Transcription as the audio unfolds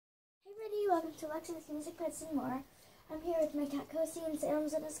welcome to Alexis Music Pets and More. I'm here with my cat Cozy, and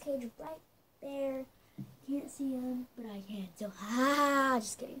Salem's in his cage right there. Can't see him, but I can. So,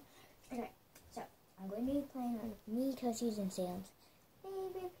 just kidding. Okay, so I'm going to be playing on me, Cozy's, and Salem's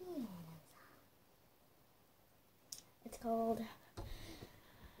favorite piano song. It's called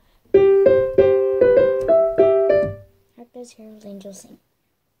Hark Does Herald Angels Sing.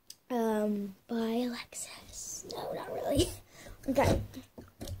 By Alexis. No, not really. Okay.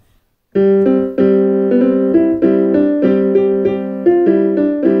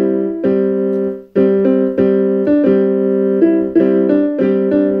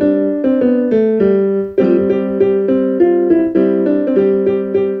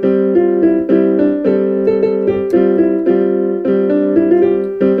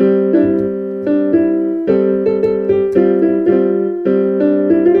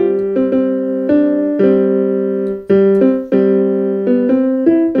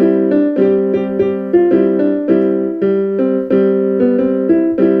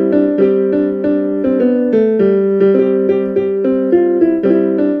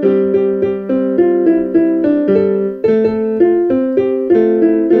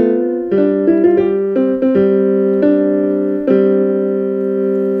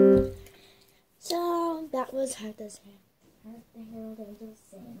 That was Hark Does Herald Angels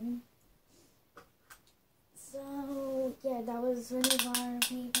Sing. So, yeah, that was one of our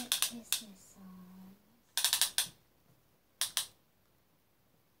favorite Christmas songs.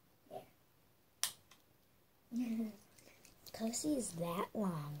 Yeah. Cozy is that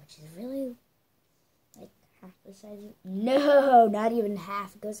long, which is really, like, half the size of... No, not even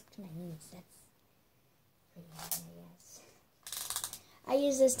half. It goes up to my knees. That's pretty long, I guess. I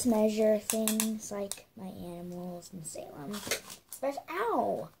use this to measure things like my animals and Salem. But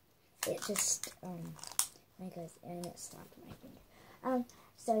ow! It just and it stopped my finger.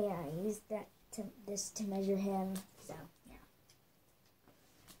 So yeah, I used this to measure him. So yeah.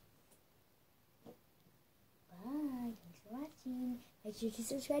 Bye. Thanks for watching. Make sure to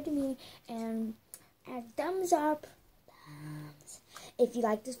subscribe to me and add thumbs up, if you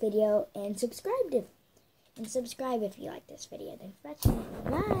like this video, and subscribe if you like this video. Thanks for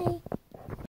watching. Bye.